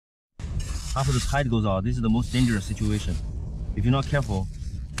After the tide goes out, this is the most dangerous situation. If you're not careful,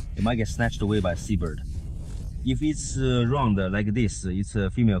 it might get snatched away by a seabird. If it's round like this, it's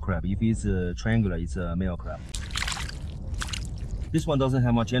a female crab. If it's triangular, it's a male crab. This one doesn't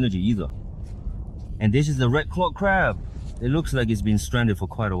have much energy either. And this is the red clawed crab. It looks like it's been stranded for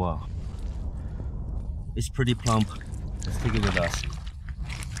quite a while. It's pretty plump. Let's take it with us.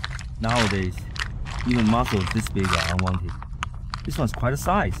 Nowadays, even mussels this big are unwanted. This one's quite a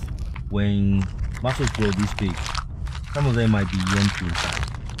size. When mussels grow this big, some of them might be empty inside.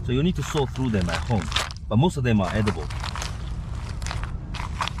 So you need to sort through them at home. But most of them are edible.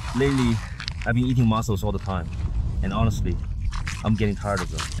 Lately, I've been eating mussels all the time. And honestly, I'm getting tired of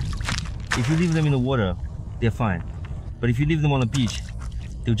them. If you leave them in the water, they're fine. But if you leave them on the beach,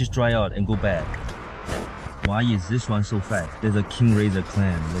 they'll just dry out and go bad. Why is this one so fat? There's a king razor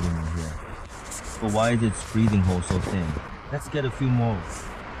clam living in here. But why is its breathing hole so thin? Let's get a few more.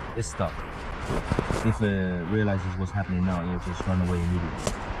 It's stuck. If it realizes what's happening now, it'll just run away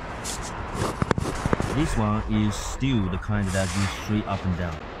immediately. This one is still the kind that goes straight up and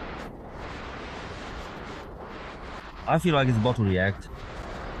down. I feel like it's about to react.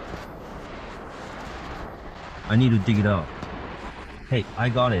 I need to dig it out. Hey, I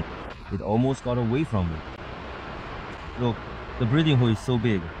got it. It almost got away from me. Look, the breathing hole is so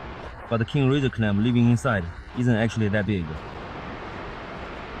big, but the king razor clam living inside isn't actually that big.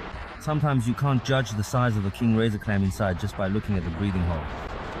 Sometimes you can't judge the size of the king razor clam inside just by looking at the breathing hole.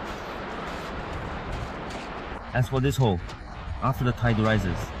 As for this hole, after the tide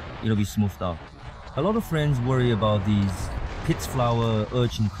rises, it'll be smoothed out. A lot of friends worry about these pit's flower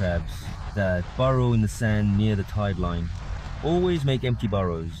urchin crabs that burrow in the sand near the tide line. Always make empty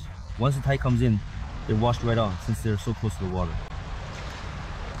burrows. Once the tide comes in, they're washed right out since they're so close to the water.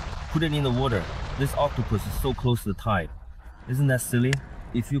 Put it in the water. This octopus is so close to the tide. Isn't that silly?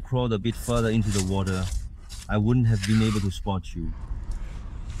 If you crawled a bit further into the water, I wouldn't have been able to spot you.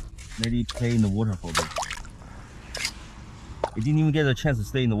 Maybe play in the water for a bit. It didn't even get a chance to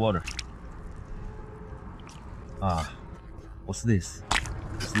stay in the water. Ah, what's this?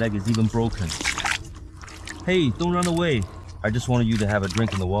 Its leg is even broken. Hey, don't run away. I just wanted you to have a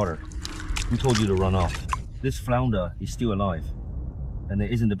drink in the water. Who told you to run off? This flounder is still alive, and there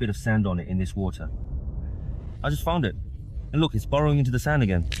isn't a bit of sand on it in this water. I just found it. And look, it's burrowing into the sand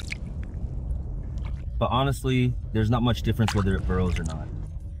again. But honestly, there's not much difference whether it burrows or not.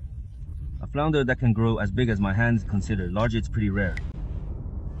 A flounder that can grow as big as my hand is considered large. It's pretty rare.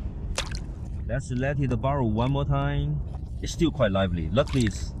 Let's let it burrow one more time. It's still quite lively. Luckily,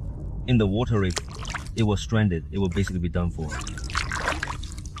 it's in the water. If it was stranded, it would basically be done for.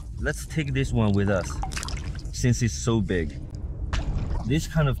 Let's take this one with us, since it's so big. This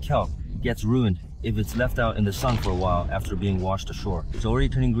kind of kelp gets ruined if it's left out in the sun for a while after being washed ashore. It's already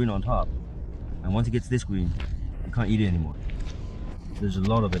turning green on top, and once it gets this green, you can't eat it anymore. There's a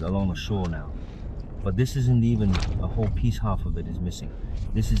lot of it along the shore now, but this isn't even a whole piece. Half of it is missing.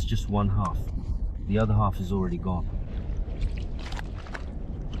 This is just one half. The other half is already gone.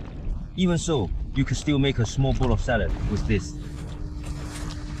 Even so, you could still make a small bowl of salad with this.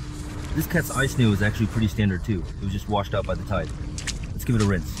 This cat's eye snail is actually pretty standard too. It was just washed out by the tide. Let's give it a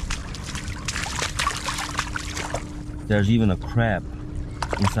rinse. There's even a crab.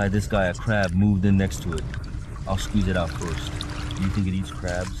 Inside this guy, a crab moved in next to it. I'll squeeze it out first. Do you think it eats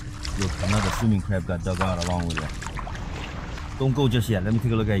crabs? Look, another swimming crab got dug out along with it. Don't go just yet. Let me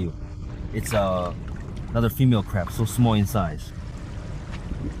take a look at you. It's another female crab, so small in size.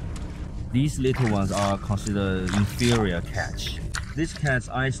 These little ones are considered inferior catch. This cat's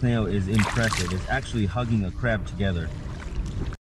eye snail is impressive. It's actually hugging a crab together.